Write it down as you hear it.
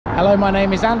Hello, my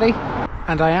name is Andy,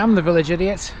 and I am the village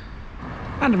idiot,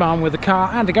 and I'm armed with a car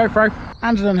and a GoPro,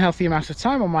 and an unhealthy amount of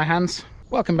time on my hands.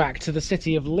 Welcome back to the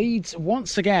city of Leeds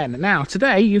once again. Now,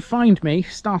 today you find me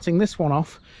starting this one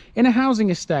off in a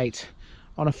housing estate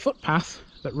on a footpath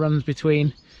that runs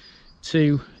between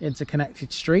two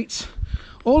interconnected streets.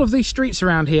 All of these streets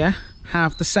around here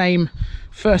have the same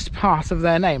first part of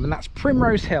their name, and that's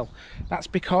Primrose Hill. That's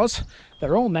because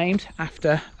they're all named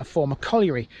after a former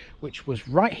colliery, which was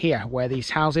right here where these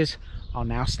houses are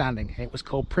now standing. It was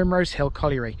called Primrose Hill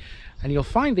Colliery, and you'll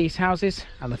find these houses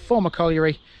and the former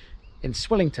colliery in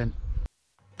Swillington.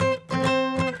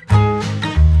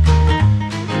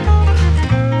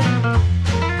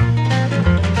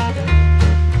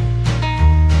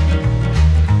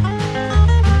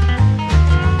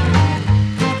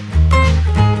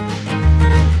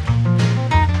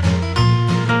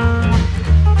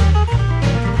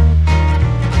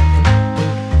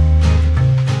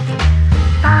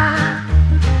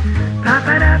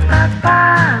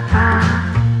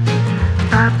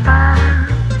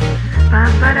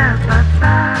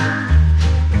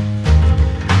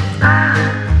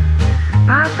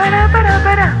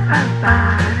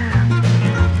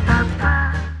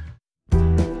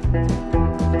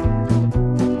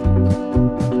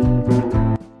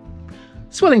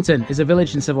 Swillington is a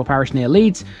village and civil parish near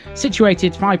Leeds,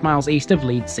 situated 5 miles east of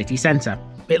Leeds city centre.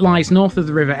 It lies north of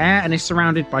the River Aire and is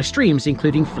surrounded by streams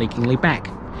including Fleakingly Beck.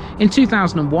 In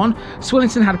 2001,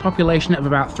 Swillington had a population of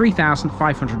about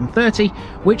 3,530,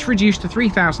 which reduced to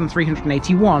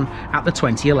 3,381 at the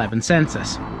 2011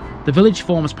 census. The village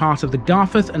forms part of the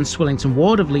Garforth and Swillington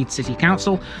ward of Leeds City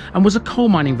Council and was a coal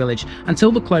mining village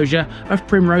until the closure of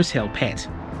Primrose Hill Pit.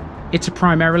 It's a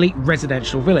primarily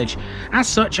residential village. As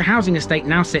such, a housing estate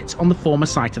now sits on the former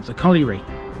site of the colliery.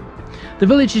 The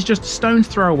village is just a stone's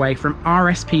throw away from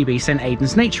RSPB St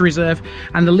Aidan's Nature Reserve,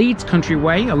 and the Leeds Country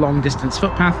Way, a long-distance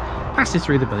footpath, passes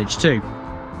through the village too.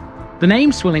 The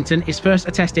name Swillington is first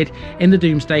attested in the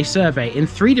Domesday Survey in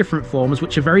 3 different forms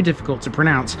which are very difficult to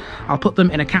pronounce. I'll put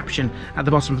them in a caption at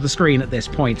the bottom of the screen at this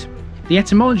point. The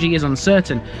etymology is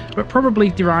uncertain, but probably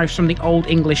derives from the Old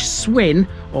English swin,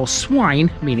 or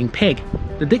swine, meaning pig.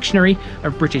 The Dictionary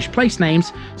of British Place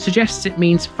Names suggests it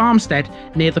means farmstead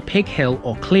near the pig hill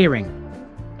or clearing.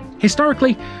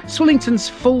 Historically, Swillington's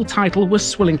full title was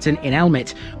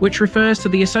Swillington-in-Elmet, which refers to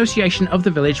the association of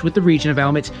the village with the region of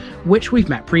Elmet, which we've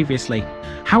met previously.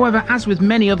 However, as with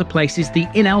many other places, the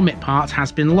in-Elmet part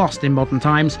has been lost in modern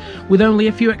times, with only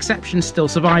a few exceptions still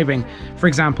surviving. For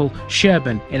example,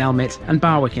 Sherburn-in-Elmet and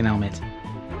Barwick-in-Elmet.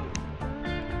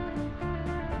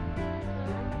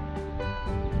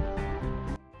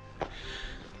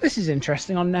 This is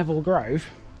interesting on Neville Grove.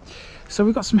 So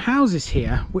we've got some houses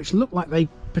here which look like they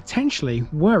potentially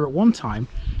were at one time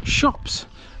shops,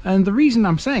 and the reason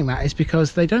I'm saying that is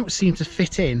because they don't seem to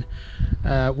fit in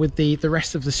with the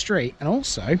rest of the street. And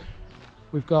also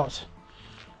we've got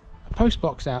a post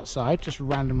box outside just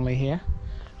randomly here,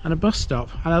 and a bus stop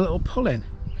and a little pull-in.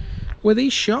 Were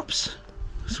these shops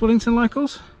Swillington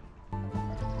locals?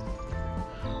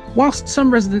 Whilst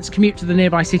some residents commute to the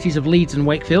nearby cities of Leeds and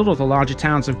Wakefield or the larger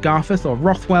towns of Garforth or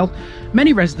Rothwell,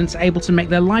 many residents are able to make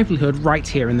their livelihood right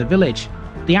here in the village.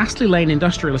 The Astley Lane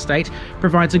Industrial estate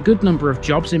provides a good number of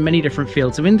jobs in many different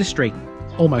fields of industry.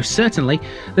 Almost certainly,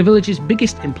 the village's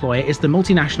biggest employer is the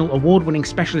multinational award-winning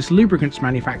specialist lubricants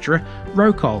manufacturer,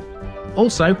 Rocol.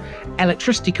 Also,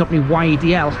 electricity company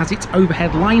YEDL has its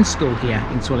overhead line school here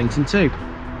in Swillington too.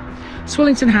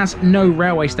 Swillington has no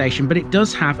railway station, but it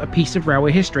does have a piece of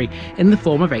railway history in the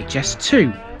form of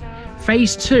HS2.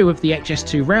 Phase 2 of the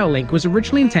HS2 rail link was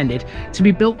originally intended to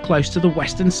be built close to the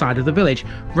western side of the village,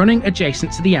 running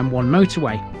adjacent to the M1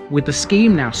 motorway. With the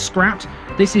scheme now scrapped,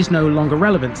 this is no longer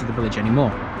relevant to the village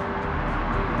anymore.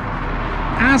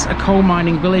 As a coal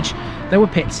mining village, there were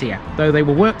pits here, though they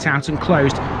were worked out and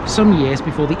closed some years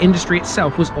before the industry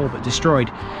itself was all but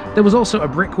destroyed. There was also a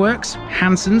brickworks,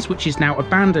 Hansons, which is now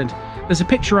abandoned. There's a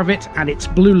picture of it and its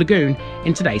Blue Lagoon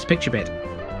in today's picture bit.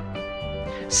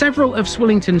 Several of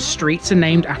Swillington's streets are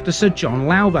named after Sir John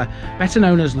Lowther, better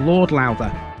known as Lord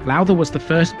Lowther. Lowther was the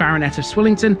first Baronet of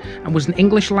Swillington and was an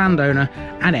English landowner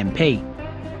and MP.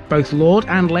 Both Lord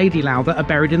and Lady Lowther are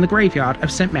buried in the graveyard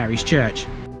of St Mary's Church.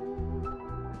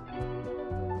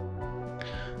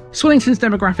 Swillington's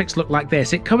demographics look like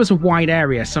this. It covers a wide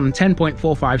area, some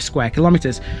 10.45 square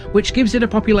kilometres, which gives it a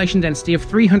population density of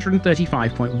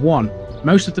 335.1.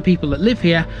 Most of the people that live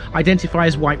here identify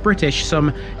as white British,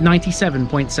 some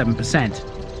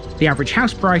 97.7%. The average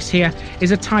house price here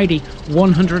is a tidy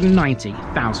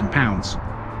 £190,000.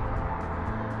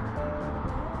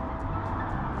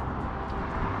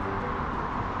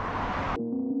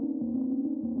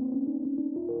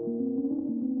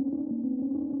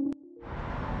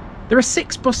 There are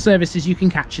 6 bus services you can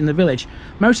catch in the village,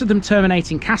 most of them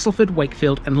terminating Castleford,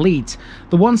 Wakefield and Leeds.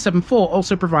 The 174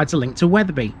 also provides a link to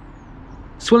Wetherby.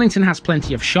 Swillington has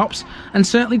plenty of shops and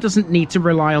certainly doesn't need to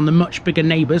rely on the much bigger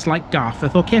neighbours like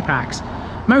Garforth or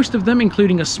Kippax. Most of them,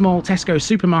 including a small Tesco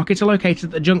supermarket, are located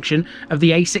at the junction of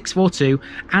the A642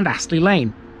 and Astley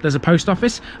Lane. There's a post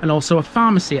office and also a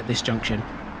pharmacy at this junction.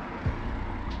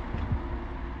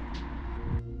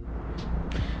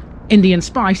 Indian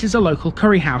Spice is a local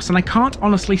curry house, and I can't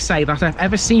honestly say that I've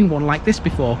ever seen one like this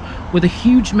before, with a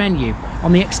huge menu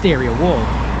on the exterior wall.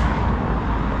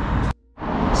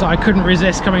 So I couldn't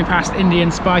resist coming past Indian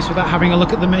Spice without having a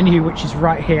look at the menu, which is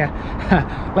right here.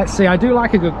 Let's see, I do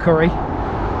like a good curry.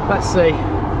 Let's see.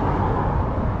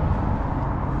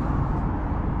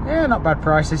 Yeah, not bad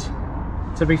prices,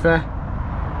 to be fair.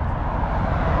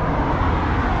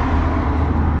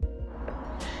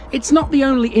 It's not the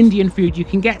only Indian food you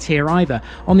can get here either.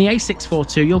 On the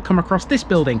A642 you'll come across this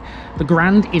building, the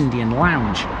Grand Indian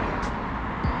Lounge.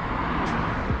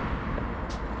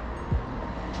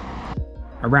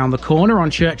 Around the corner on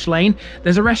Church Lane,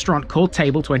 there's a restaurant called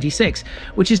Table 26,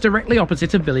 which is directly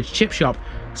opposite a village chip shop,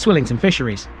 Swillington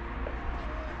Fisheries.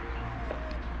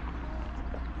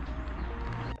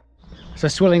 So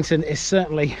Swillington is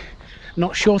certainly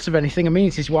not short of anything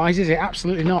amenities-wise, is it?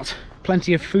 Absolutely not.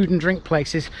 Plenty of food and drink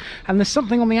places, and there's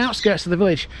something on the outskirts of the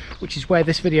village, which is where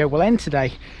this video will end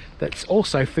today, that's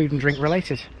also food and drink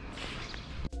related.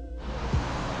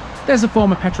 There's a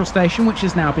former petrol station which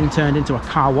has now been turned into a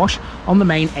car wash on the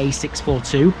main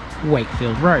A642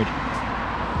 Wakefield Road.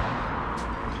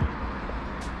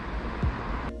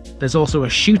 There's also a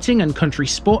shooting and country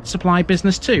sports supply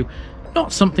business too,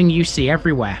 not something you see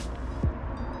everywhere.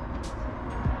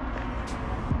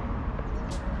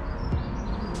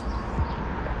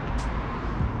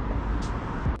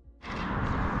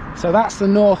 So that's the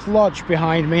North Lodge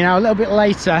behind me. Now a little bit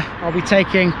later I'll be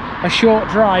taking a short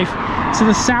drive to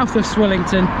the south of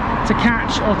Swillington to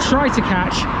catch, or try to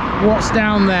catch, what's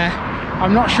down there.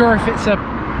 I'm not sure if it's a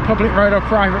public road or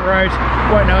private road,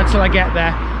 won't know until I get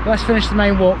there. But let's finish the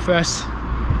main walk first.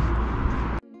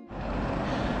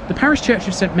 The parish church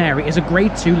of St Mary is a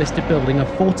Grade 2 listed building of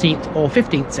 14th or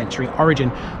 15th century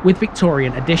origin with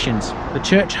Victorian additions. The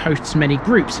church hosts many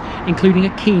groups, including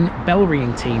a keen bell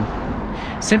ringing team.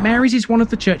 St Mary's is one of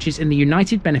the churches in the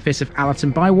united benefice of Allerton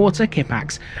Bywater,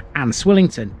 Kippax and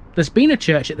Swillington. There's been a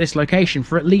church at this location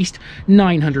for at least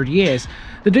 900 years.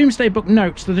 The Domesday Book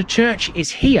notes that a church is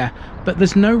here, but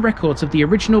there's no records of the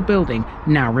original building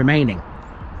now remaining.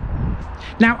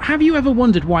 Now, have you ever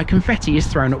wondered why confetti is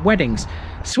thrown at weddings?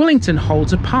 Swillington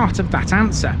holds a part of that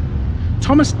answer.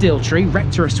 Thomas Diltree,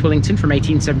 rector of Swillington from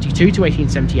 1872 to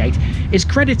 1878, is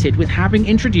credited with having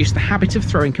introduced the habit of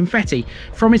throwing confetti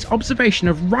from his observation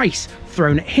of rice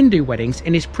thrown at Hindu weddings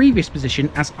in his previous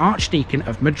position as Archdeacon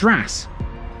of Madras.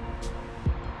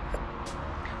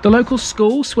 The local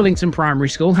school, Swillington Primary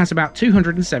School, has about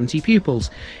 270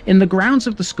 pupils. In the grounds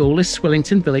of the school is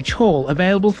Swillington Village Hall,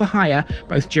 available for hire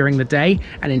both during the day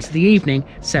and into the evening,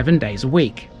 7 days a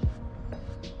week.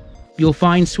 You'll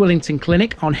find Swillington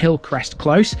Clinic on Hillcrest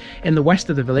Close in the west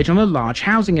of the village on a large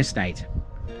housing estate.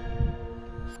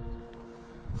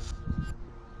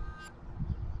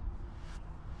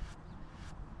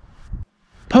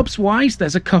 Pubs-wise,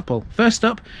 there's a couple. First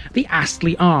up, the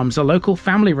Astley Arms, a local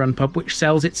family-run pub which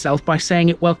sells itself by saying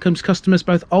it welcomes customers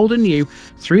both old and new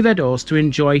through their doors to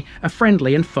enjoy a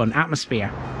friendly and fun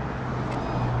atmosphere.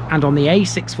 And on the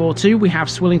A642 we have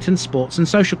Swillington Sports and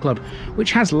Social Club,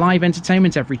 which has live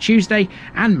entertainment every Tuesday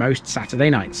and most Saturday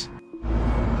nights.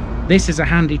 This is a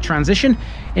handy transition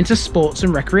into sports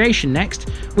and recreation next,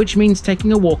 which means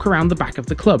taking a walk around the back of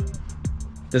the club.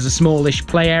 There's a smallish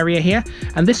play area here,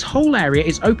 and this whole area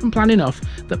is open plan enough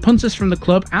that punters from the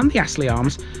club and the Astley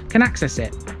Arms can access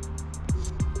it.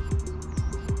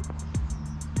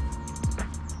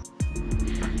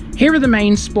 Here are the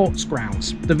main sports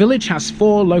grounds. The village has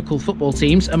 4 local football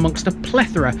teams amongst a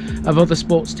plethora of other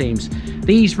sports teams.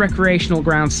 These recreational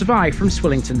grounds survive from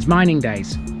Swillington's mining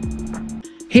days.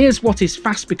 Here's what is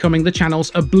fast becoming the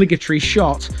channel's obligatory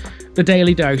shot, the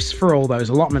daily dose for all those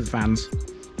allotment fans.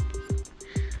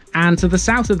 And to the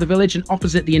south of the village and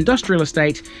opposite the industrial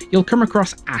estate, you'll come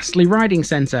across Astley Riding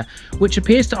Centre, which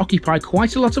appears to occupy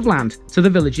quite a lot of land to the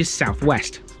village's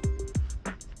southwest.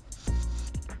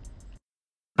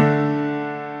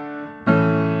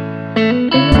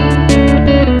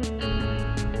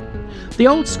 The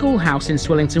old schoolhouse in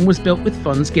Swillington was built with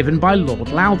funds given by Lord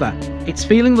Lowther. It's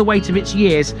feeling the weight of its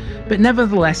years, but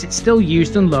nevertheless it's still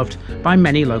used and loved by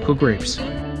many local groups.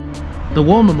 The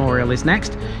War Memorial is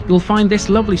next. You'll find this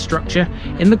lovely structure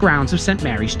in the grounds of St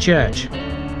Mary's Church.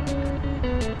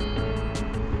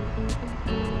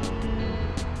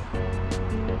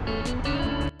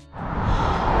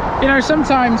 know,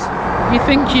 sometimes you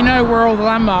think you know where all the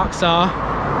landmarks are.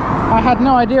 I had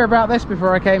no idea about this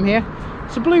before I came here.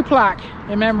 It's a blue plaque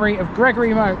in memory of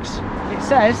Gregory Mokes. It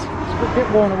says, it's a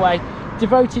bit worn away,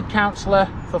 devoted councillor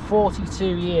for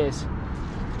 42 years.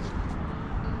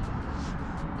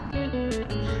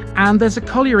 And there's a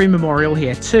colliery memorial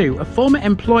here too. A former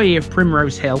employee of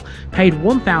Primrose Hill paid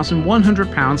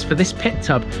 £1,100 for this pit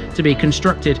tub to be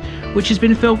constructed, which has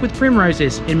been filled with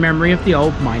primroses in memory of the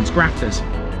old mines grafters.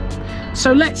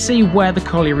 So let's see where the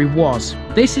colliery was.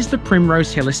 This is the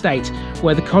Primrose Hill estate,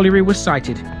 where the colliery was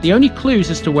sited. The only clues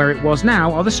as to where it was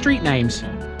now are the street names.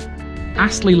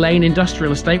 Astley Lane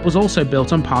Industrial Estate was also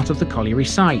built on part of the colliery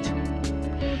site.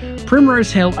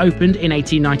 Primrose Hill opened in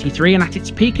 1893 and at its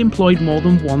peak employed more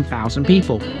than 1,000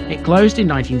 people. It closed in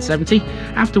 1970,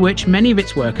 after which many of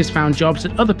its workers found jobs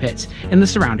at other pits in the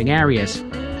surrounding areas.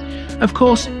 Of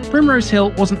course, Primrose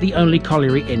Hill wasn't the only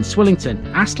colliery in Swillington.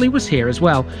 Astley was here as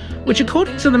well, which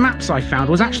according to the maps I found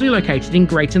was actually located in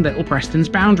Great and Little Preston's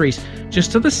boundaries,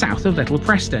 just to the south of Little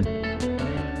Preston.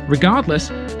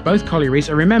 Regardless, both collieries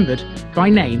are remembered by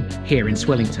name here in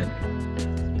Swillington.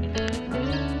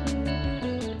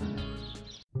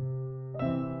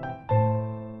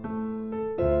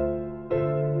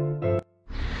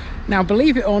 Now,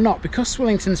 believe it or not, because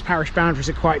Swillington's parish boundaries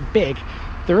are quite big,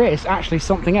 there is actually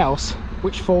something else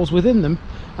which falls within them,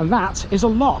 and that is a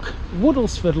lock,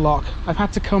 Woodlesford Lock. I've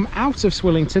had to come out of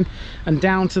Swillington and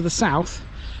down to the south,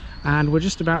 and we're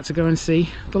just about to go and see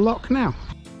the lock now.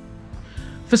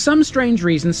 For some strange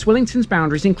reason, Swillington's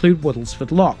boundaries include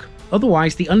Woodlesford Lock.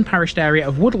 Otherwise, the unparished area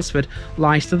of Woodlesford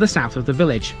lies to the south of the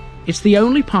village. It's the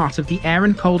only part of the Aire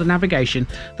and Calder navigation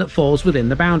that falls within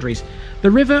the boundaries. The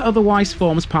river otherwise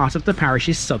forms part of the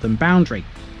parish's southern boundary.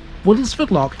 Woodlesford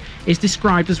Lock is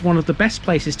described as one of the best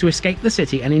places to escape the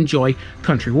city and enjoy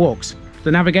country walks.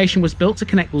 The navigation was built to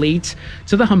connect Leeds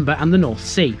to the Humber and the North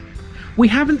Sea. We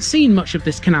haven't seen much of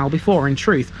this canal before, in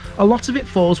truth. A lot of it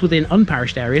falls within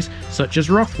unparished areas such as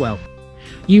Rothwell.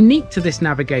 Unique to this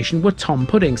navigation were tom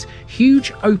puddings,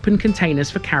 huge open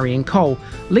containers for carrying coal,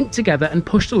 linked together and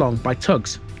pushed along by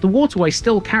tugs. The waterway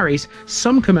still carries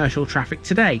some commercial traffic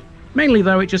today, mainly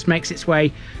though it just makes its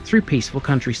way through peaceful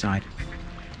countryside.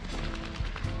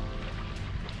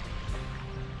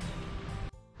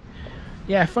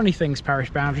 Yeah, funny things, parish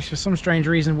boundaries. For some strange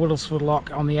reason, Woodlesford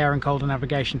Lock on the Aire and Calder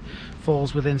navigation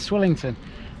falls within Swillington.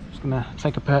 Just going to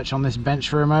take a perch on this bench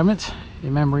for a moment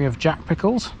in memory of Jack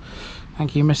Pickles.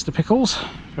 Thank you, Mr. Pickles,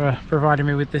 for providing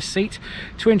me with this seat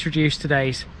to introduce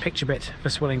today's picture bit for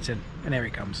Swillington. And here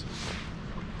it comes.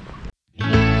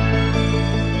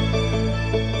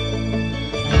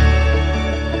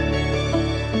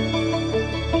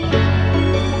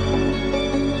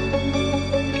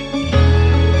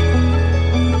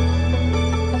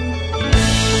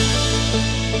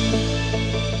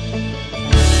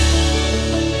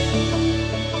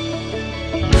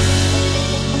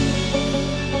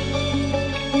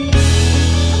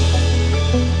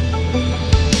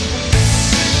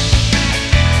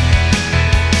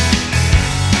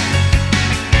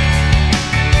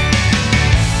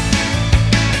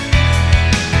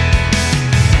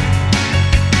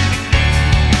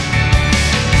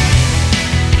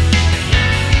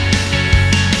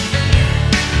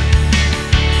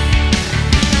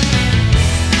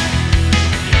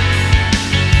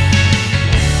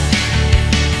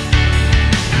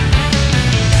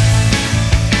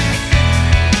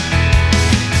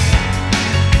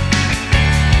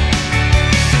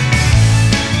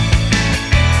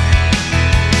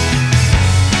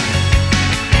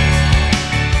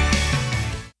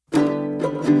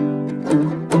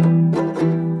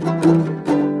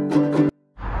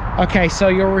 Okay, so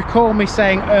you'll recall me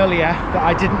saying earlier that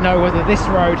I didn't know whether this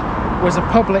road was a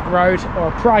public road or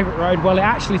a private road. Well, it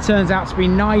actually turns out to be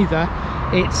neither.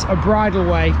 It's a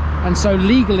bridleway, and so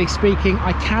legally speaking,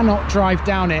 I cannot drive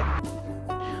down it.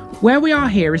 Where we are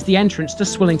here is the entrance to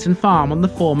Swillington Farm on the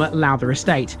former Lowther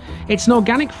estate. It's an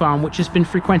organic farm which has been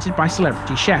frequented by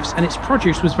celebrity chefs, and its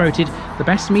produce was voted the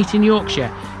best meat in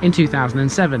Yorkshire in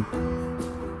 2007.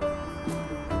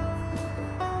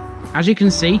 As you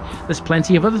can see, there's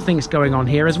plenty of other things going on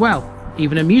here as well,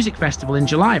 even a music festival in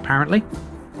July apparently.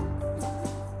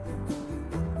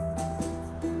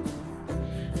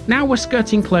 Now we're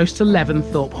skirting close to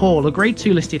Leventhorpe Hall, a Grade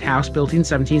 2 listed house built in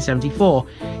 1774.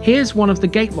 Here's one of the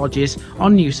gate lodges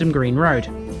on Newsom Green Road.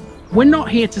 We're not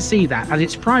here to see that, as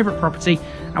it's private property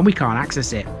and we can't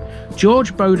access it.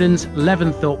 George Bowden's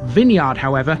Leventhorpe Vineyard,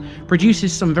 however,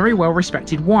 produces some very well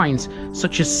respected wines,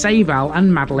 such as Sayval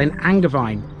and Madeleine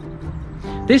Angevine.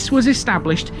 This was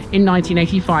established in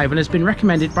 1985 and has been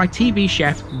recommended by TV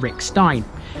chef Rick Stein.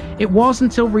 It was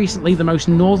until recently the most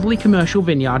northerly commercial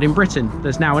vineyard in Britain.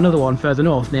 There's now another one further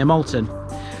north near Malton.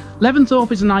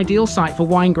 Leventhorpe is an ideal site for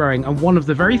wine growing and one of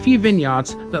the very few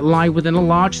vineyards that lie within a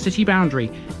large city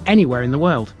boundary anywhere in the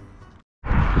world.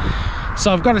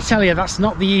 So I've got to tell you, that's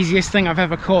not the easiest thing I've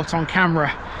ever caught on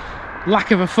camera. Lack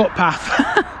of a footpath.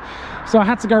 So I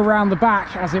had to go round the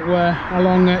back, as it were,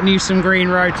 along Newsom Green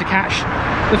Road to catch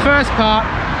the first part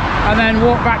and then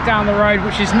walk back down the road,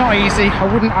 which is not easy.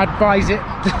 I wouldn't advise it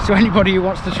to anybody who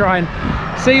wants to try and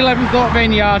see Leventhorpe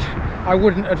Vineyard. I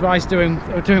wouldn't advise doing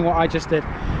what I just did.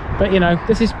 But you know,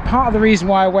 this is part of the reason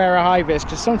why I wear a high vis,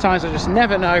 because sometimes I just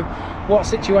never know what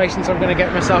situations I'm going to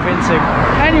get myself into.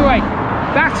 Anyway,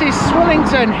 that is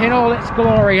Swillington in all its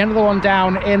glory, another one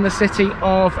down in the city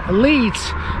of Leeds.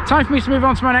 Time for me to move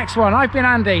on to my next one. I've been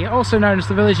Andy, also known as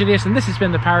the Village Idiot, and this has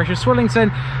been the Parish of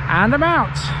Swillington, and I'm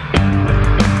out.